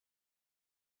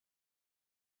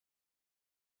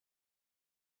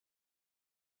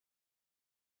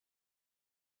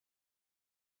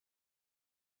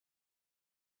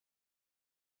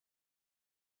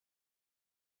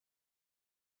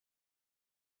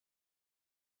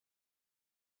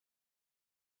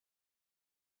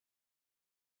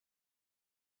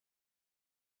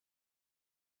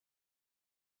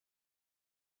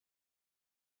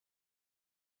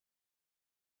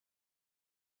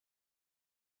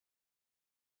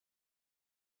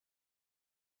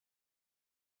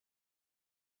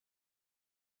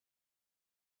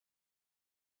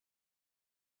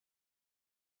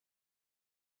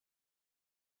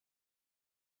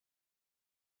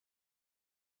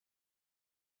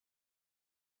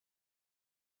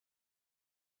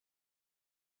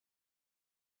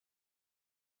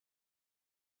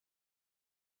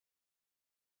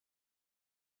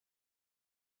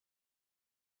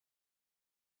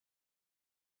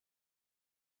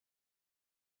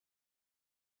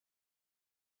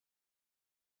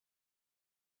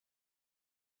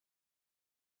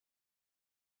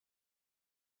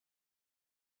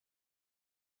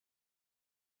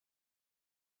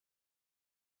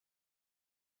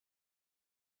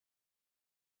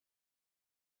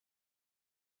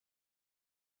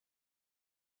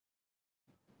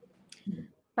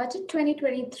Budget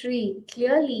 2023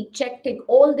 clearly checked tick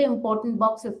all the important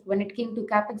boxes when it came to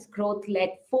capex growth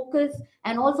led focus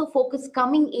and also focus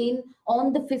coming in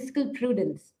on the fiscal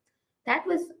prudence. That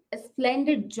was a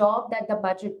splendid job that the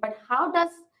budget, but how does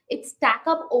it stack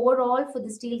up overall for the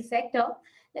steel sector?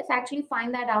 Let's actually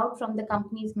find that out from the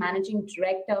company's managing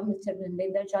director, Mr.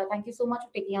 Vindinder Jha. Thank you so much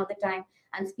for taking out the time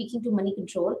and speaking to Money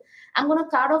Control. I'm going to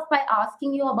start off by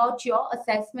asking you about your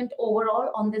assessment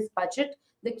overall on this budget,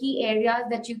 the key areas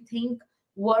that you think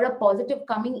were a positive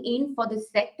coming in for the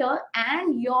sector,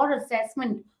 and your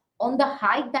assessment on the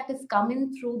hike that is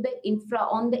coming through the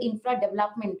infra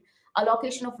development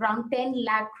allocation of around 10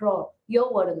 lakh crore.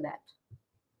 Your word on that.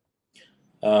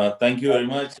 Thank you very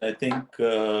much. I think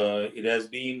it has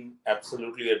been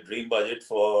absolutely a dream budget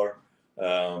for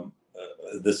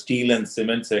the steel and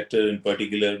cement sector in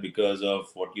particular because of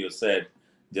what you said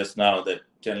just now, that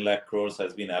 10 lakh crores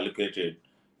has been allocated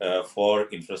for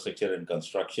infrastructure and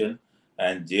construction,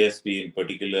 and JSP in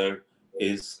particular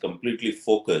is completely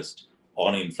focused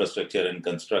on infrastructure and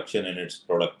construction in its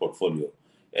product portfolio.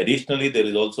 Additionally, there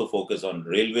is also focus on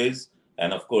railways,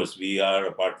 and of course, we are,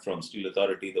 apart from Steel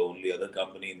Authority, the only other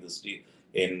company in the steel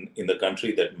in the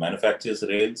country that manufactures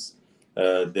rails.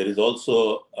 There is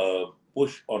also a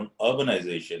push on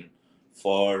urbanization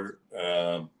for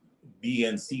B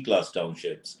and C class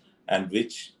townships, and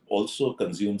which also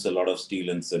consumes a lot of steel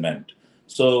and cement.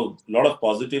 So a lot of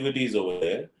positivities over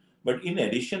there. But in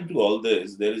addition to all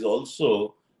this, there is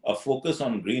also a focus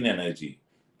on green energy.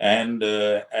 And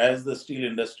as the steel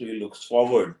industry looks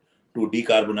forward to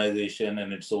decarbonization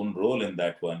and its own role in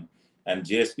that one, and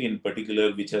JSP in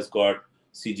particular, which has got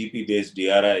CGP-based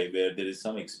DRI, where there is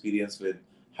some experience with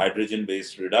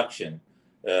hydrogen-based reduction,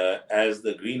 as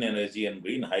the green energy and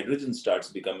green hydrogen starts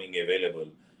becoming available,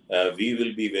 we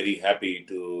will be very happy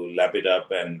to lap it up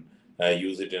and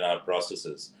use it in our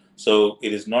processes. So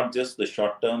it is not just the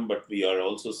short term, but we are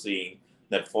also seeing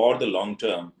that for the long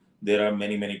term, there are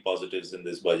many, many positives in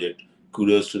this budget.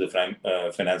 Kudos to the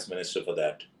finance minister for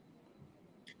that.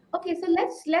 Okay, so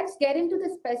let's get into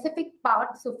the specific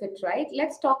parts of it, right?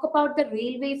 Let's talk about the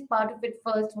railways part of it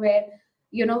first, where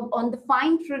on the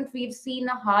fine print we've seen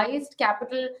a highest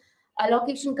capital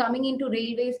allocation coming into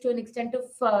railways to an extent of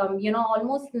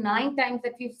almost 9 times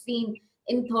that we've seen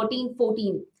in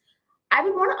 13-14. I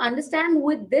would want to understand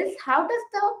with this, how does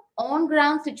the on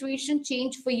ground situation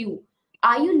change for you?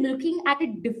 Are you looking at a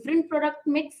different product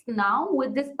mix now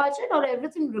with this budget, or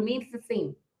everything remains the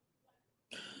same?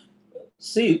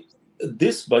 See,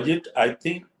 this budget, I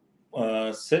think,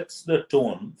 sets the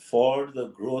tone for the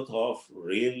growth of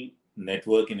rail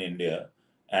network in India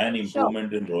and Sure.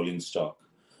 improvement in rolling stock.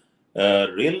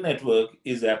 Rail network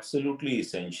is absolutely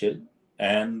essential,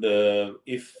 and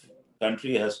if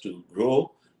country has to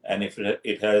grow, and if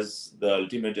it has the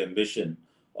ultimate ambition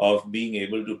of being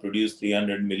able to produce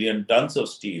 300 million tons of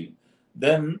steel,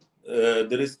 then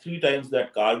there is 3 times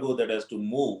that cargo that has to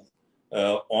move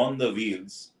on the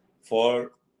wheels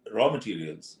for raw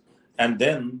materials, and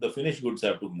then the finished goods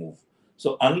have to move.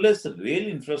 So unless rail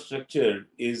infrastructure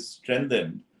is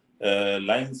strengthened,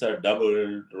 lines are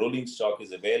doubled, rolling stock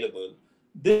is available,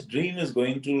 this dream is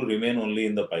going to remain only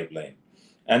in the pipeline.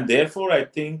 And therefore, I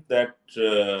think that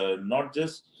not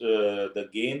just the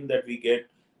gain that we get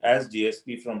as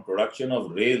GSP from production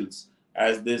of rails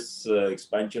as this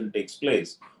expansion takes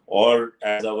place, or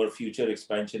as our future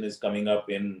expansion is coming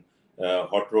up in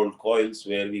hot rolled coils,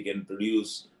 where we can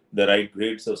produce the right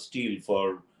grades of steel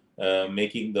for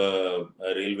making the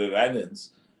railway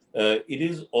wagons. It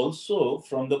is also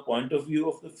from the point of view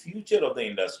of the future of the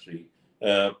industry,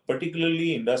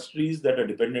 particularly industries that are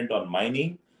dependent on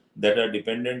mining, that are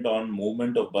dependent on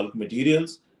movement of bulk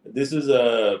materials. This is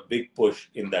a big push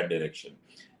in that direction.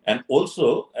 And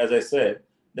also, as I said,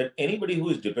 that anybody who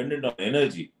is dependent on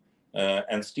energy,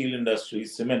 and steel industry,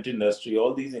 cement industry,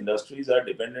 all these industries are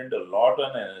dependent a lot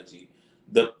on energy.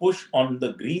 The push on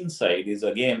the green side is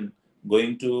again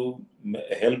going to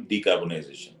help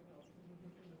decarbonization.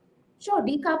 Sure,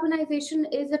 decarbonization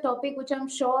is a topic which I'm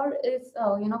sure is,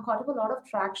 caught up a lot of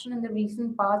traction in the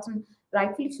recent past, and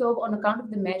rightfully so on account of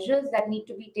the measures that need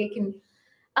to be taken.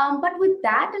 But with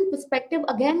that in perspective,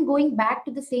 again, going back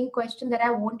to the same question that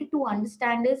I wanted to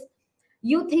understand is,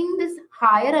 you think this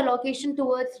higher allocation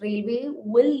towards railway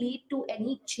will lead to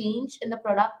any change in the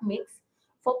product mix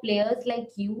for players like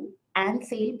you and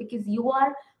SAIL, because you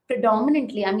are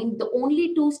predominantly, I mean, the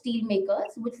only two steel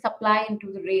makers which supply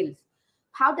into the rails.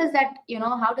 How does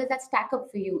that stack up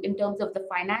for you in terms of the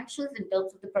financials, in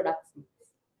terms of the products mix?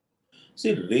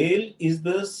 See, rail is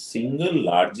the single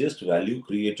largest value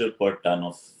creator per ton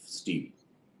of steel.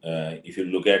 If you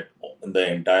look at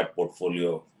the entire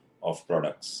portfolio of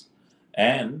products.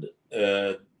 And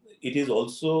it is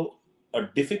also a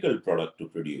difficult product to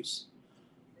produce.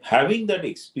 Having that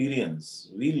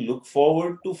experience, we look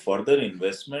forward to further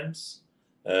investments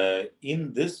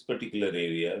in this particular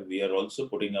area. We are also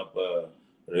putting up a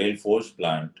rail forge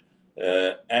plant,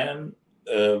 and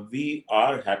we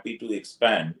are happy to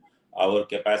expand our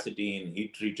capacity in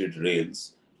heat treated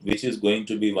rails, which is going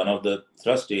to be one of the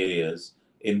thrust areas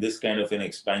in this kind of an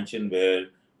expansion, where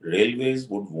railways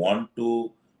would want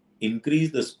to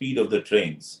increase the speed of the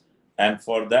trains, and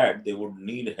for that they would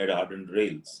need head hardened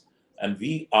rails, and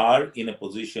we are in a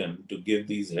position to give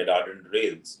these head hardened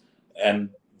rails, and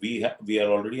we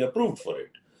are already approved for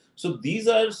it. So these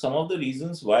are some of the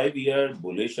reasons why we are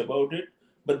bullish about it,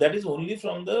 but that is only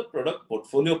from the product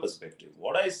portfolio perspective.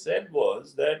 What I said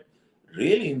was that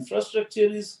rail infrastructure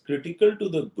is critical to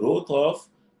the growth of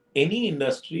any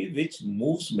industry which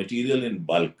moves material in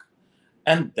bulk,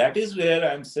 and that is where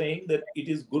I'm saying that it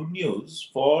is good news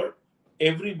for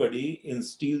everybody in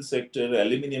steel sector,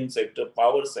 aluminum sector,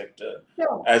 power sector,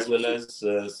 Sure. as well as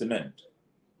cement.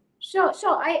 Sure.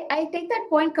 I take that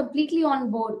point completely on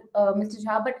board, Mr.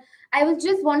 Jha. But I was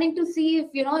just wanting to see if,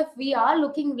 if we are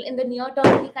looking in the near term,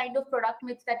 any kind of product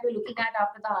mix that we're looking at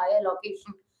after the higher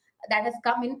location that has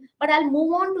come in. But I'll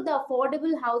move on to the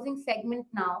affordable housing segment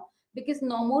now, because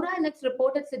Nomura in its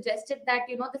report had suggested that,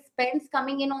 the spends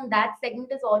coming in on that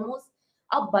segment is almost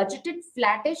a budgeted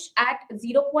flattish at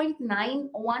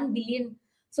 0.91 billion.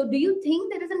 So do you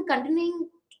think there is a continuing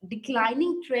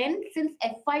declining trend since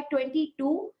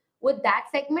FY22 with that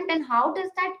segment, and how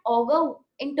does that augur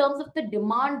in terms of the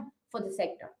demand for the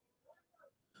sector?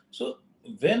 So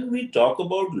when we talk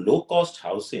about low cost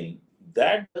housing,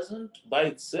 that doesn't by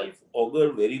itself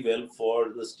augur very well for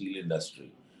the steel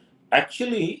industry.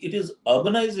 Actually, it is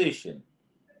urbanization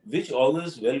which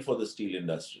augurs well for the steel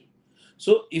industry.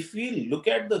 So if we look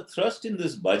at the thrust in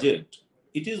this budget,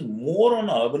 it is more on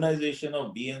urbanization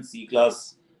of B and C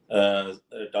class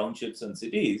townships and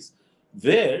cities,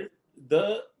 where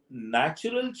the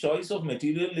natural choice of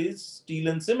material is steel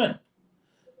and cement.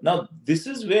 Now, this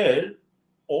is where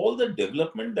all the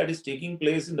development that is taking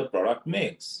place in the product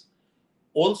mix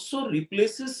also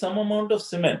replaces some amount of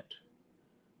cement,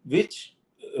 which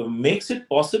makes it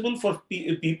possible for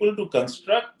people to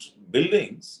construct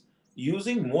buildings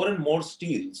using more and more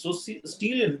steel. So,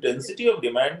 steel intensity of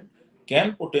demand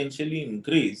can potentially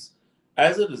increase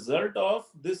as a result of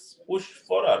this push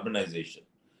for urbanization,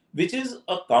 which is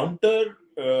a counter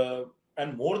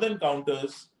and more than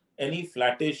counters any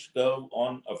flattish curve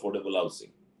on affordable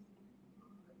housing.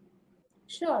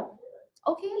 Sure.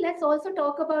 Okay, let's also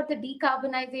talk about the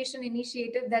decarbonization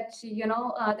initiative that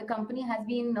the company has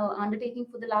been undertaking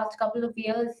for the last couple of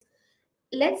years.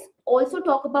 Let's also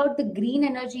talk about the green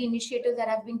energy initiatives that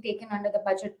have been taken under the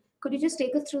budget. Could you just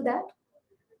take us through that?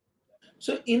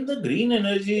 So, in the green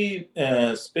energy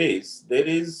space, there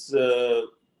is a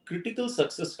critical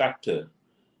success factor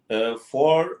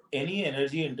for any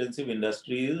energy intensive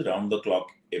industry is round the clock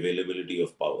availability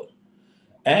of power.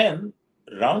 And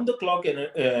round the clock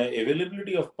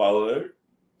availability of power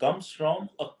comes from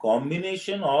a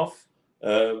combination of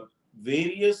uh,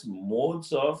 various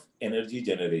modes of energy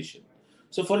generation.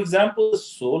 So, for example,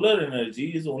 solar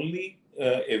energy is only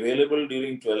available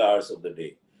during 12 hours of the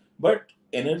day, but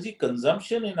energy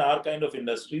consumption in our kind of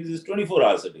industries is 24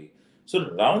 hours a day. So,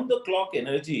 round the clock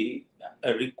energy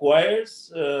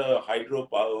requires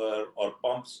hydropower or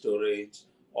pump storage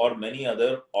or many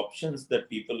other options that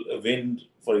people, wind,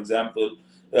 for example,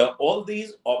 all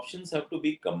these options have to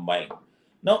be combined.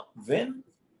 Now, when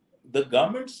the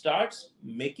government starts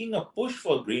making a push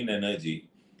for green energy,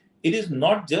 it is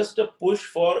not just a push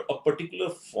for a particular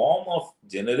form of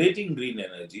generating green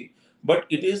energy, but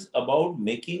it is about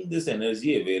making this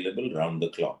energy available round the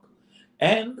clock.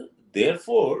 And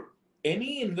therefore,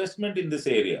 any investment in this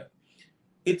area,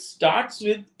 it starts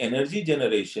with energy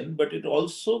generation, but it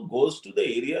also goes to the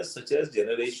areas such as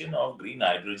generation of green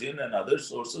hydrogen and other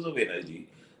sources of energy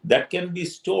that can be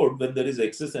stored when there is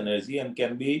excess energy and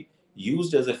can be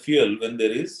used as a fuel when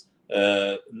there is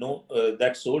no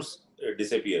that source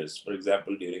disappears, for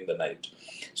example, during the night.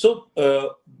 So,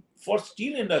 for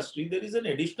steel industry, there is an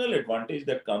additional advantage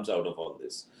that comes out of all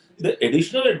this. The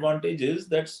additional advantage is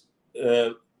that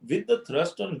with the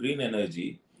thrust on green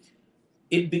energy,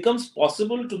 it becomes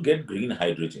possible to get green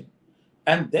hydrogen.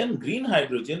 And then green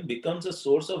hydrogen becomes a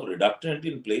source of reductant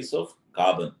in place of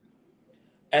carbon.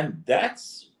 And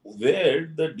that's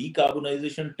where the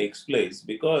decarbonization takes place,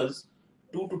 because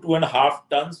 2 to 2.5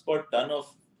 tons per ton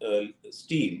of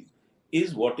steel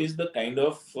is what is the kind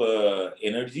of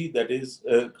energy that is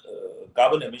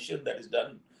carbon emission that is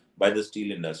done by the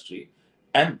steel industry.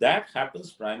 And that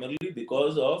happens primarily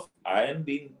because of iron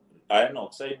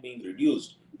oxide being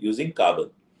reduced using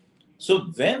carbon.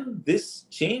 So when this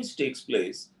change takes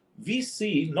place, we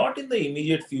see not in the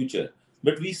immediate future,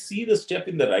 but we see the step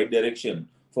in the right direction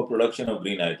for production of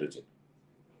green hydrogen.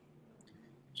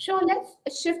 Sure,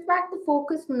 let's shift back the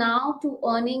focus now to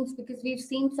earnings because we've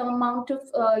seen some amount of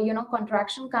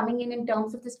contraction coming in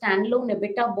terms of the standalone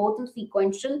EBITDA, both on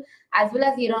sequential as well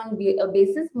as year-on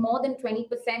basis, more than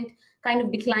 20% kind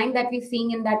of decline that we're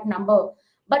seeing in that number.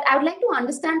 But I would like to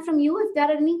understand from you if there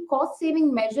are any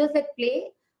cost-saving measures at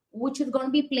play, which is going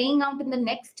to be playing out in the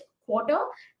next quarter,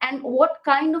 and what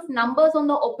kind of numbers on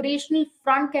the operational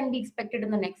front can be expected in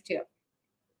the next year.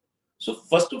 So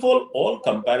first of all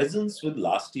comparisons with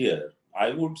last year,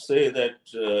 I would say that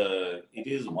it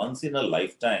is once in a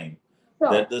lifetime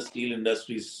that Sure. the steel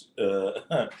industries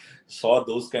saw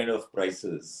those kind of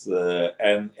prices,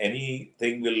 and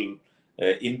anything will,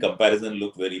 in comparison,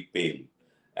 look very pale.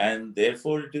 And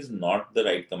therefore, it is not the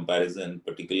right comparison,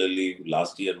 particularly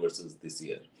last year versus this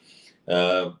year.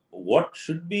 What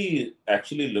should be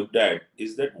actually looked at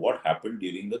is that what happened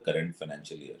during the current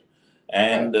financial year. Right.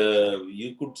 And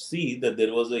you could see that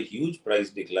there was a huge price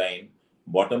decline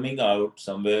bottoming out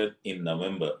somewhere in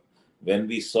November when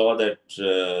we saw that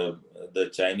the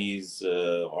Chinese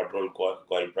hot rolled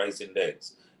coil price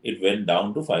index, it went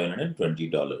down to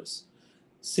 $520.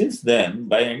 Since then,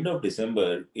 by end of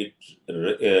December,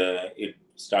 it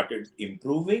started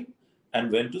improving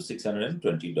and went to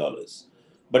 $620.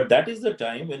 But that is the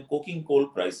time when coking coal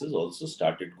prices also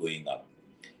started going up.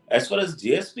 As far as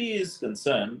JSP is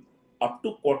concerned, up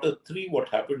to quarter three, what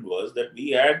happened was that we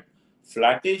had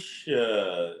flattish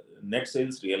net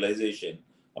sales realization,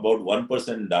 about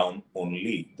 1% down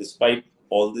only, despite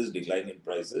all this decline in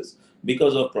prices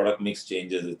because of product mix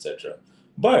changes, etc.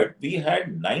 But we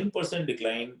had 9%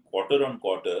 decline quarter on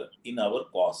quarter in our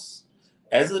costs.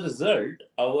 As a result,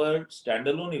 our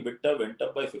standalone EBITDA went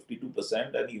up by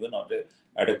 52%, and even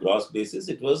at a gross basis,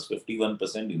 it was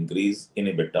 51% increase in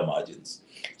EBITDA margins.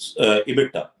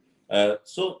 EBITDA.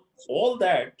 So all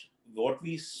that, what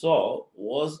we saw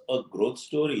was a growth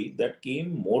story that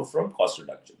came more from cost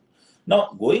reduction.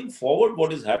 Now, going forward,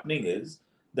 what is happening is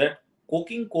that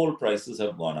coking coal prices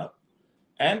have gone up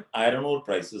and iron ore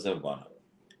prices have gone up.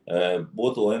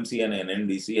 Both OMC and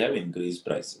NNDC have increased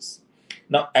prices.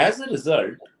 Now, as a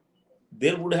result,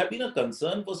 there would have been a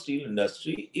concern for steel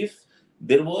industry if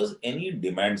there was any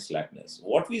demand slackness.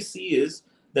 What we see is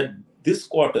that this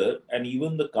quarter and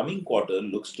even the coming quarter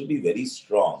looks to be very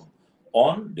strong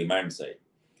on demand side.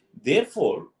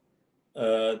 Therefore,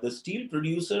 the steel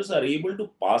producers are able to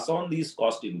pass on these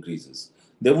cost increases.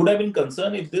 There would have been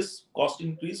concern if this cost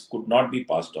increase could not be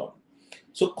passed on.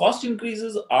 So cost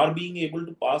increases are being able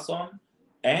to pass on,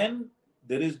 and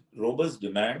there is robust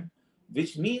demand,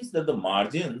 which means that the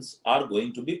margins are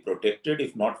going to be protected,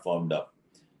 if not firmed up,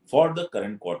 for the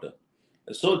current quarter.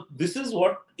 So this is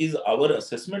what is our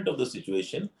assessment of the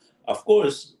situation. Of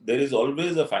course, there is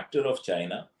always a factor of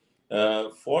China.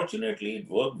 Fortunately, it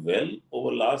worked well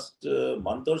over last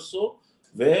month or so,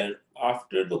 where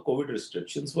after the COVID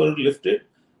restrictions were lifted,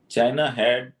 China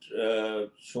had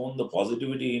shown the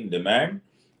positivity in demand,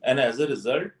 and as a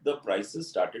result, the prices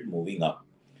started moving up.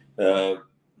 Uh,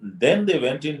 then they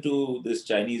went into this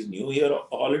Chinese New Year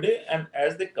holiday, and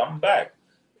as they come back,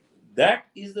 that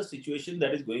is the situation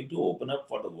that is going to open up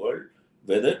for the world,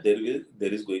 whether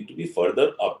there is going to be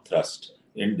further upthrust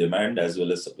in demand as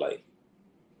well as supply.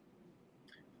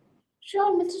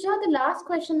 Sure, Mr. Shah, the last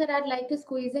question that I'd like to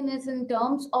squeeze in is in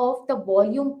terms of the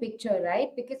volume picture,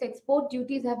 right? Because export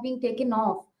duties have been taken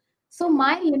off. So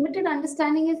my limited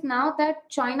understanding is now that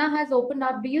China has opened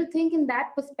up. Do you think in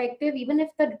that perspective, even if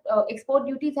the export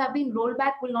duties have been rolled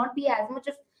back, will not be as much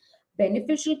of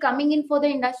beneficial coming in for the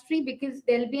industry because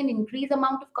there'll be an increased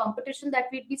amount of competition that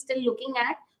we'd be still looking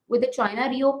at with the China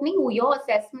reopening? Your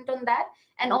assessment on that?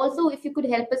 And also, if you could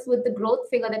help us with the growth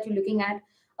figure that you're looking at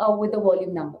with the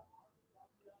volume number.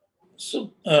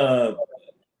 So,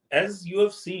 as you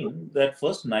have seen, that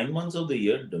first 9 months of the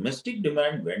year, domestic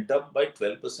demand went up by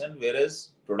 12%,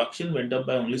 whereas production went up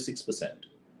by only 6%.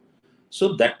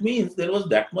 So that means there was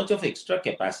that much of extra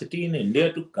capacity in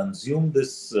India to consume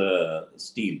this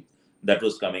steel that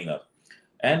was coming up.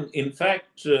 And in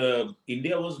fact,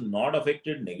 India was not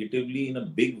affected negatively in a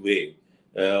big way,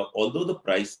 although the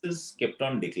prices kept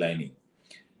on declining.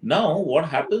 Now, what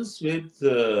happens with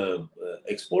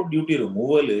export duty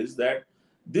removal is that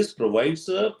this provides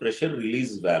a pressure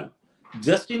release valve.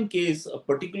 Just in case a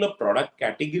particular product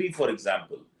category, for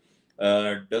example,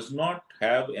 does not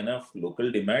have enough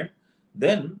local demand,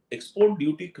 then export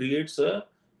duty creates a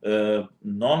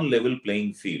non level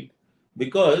playing field.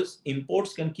 because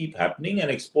imports can keep happening and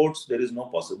exports, there is no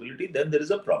possibility, then there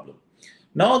is a problem.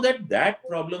 Now that that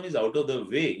problem is out of the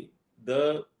way,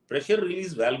 the pressure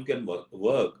release valve can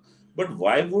work. But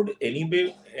why would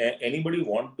anybody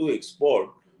want to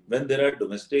export when there are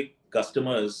domestic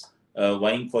customers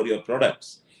vying for your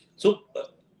products? So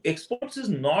exports is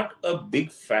not a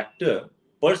big factor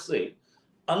per se,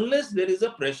 unless there is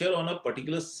a pressure on a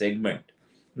particular segment.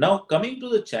 Now, coming to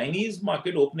the Chinese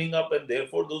market opening up and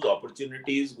therefore those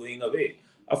opportunities going away,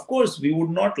 of course, we would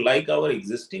not like our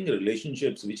existing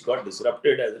relationships, which got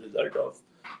disrupted as a result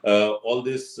of all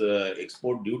this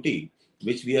export duty,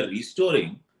 which we are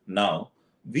restoring now.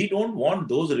 We don't want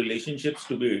those relationships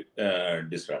to be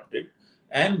disrupted,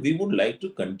 and we would like to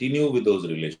continue with those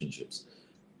relationships.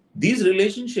 These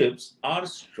relationships are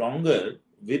stronger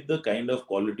with the kind of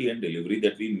quality and delivery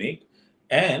that we make,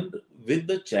 and with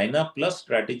the China Plus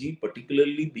strategy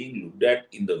particularly being looked at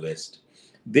in the West.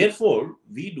 Therefore,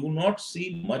 we do not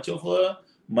see much of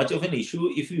an issue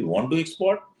if we want to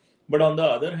export. But on the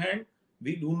other hand,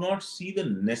 we do not see the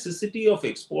necessity of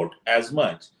export as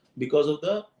much because of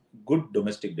the good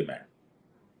domestic demand.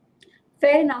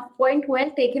 Fair enough. Point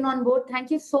well taken on board.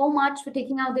 Thank you so much for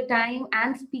taking out the time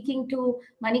and speaking to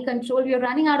Moneycontrol. We are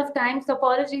running out of time, so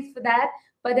apologies for that.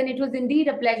 But then it was indeed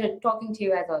a pleasure talking to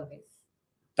you as always.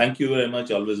 Thank you very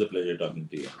much. Always a pleasure talking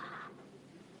to you.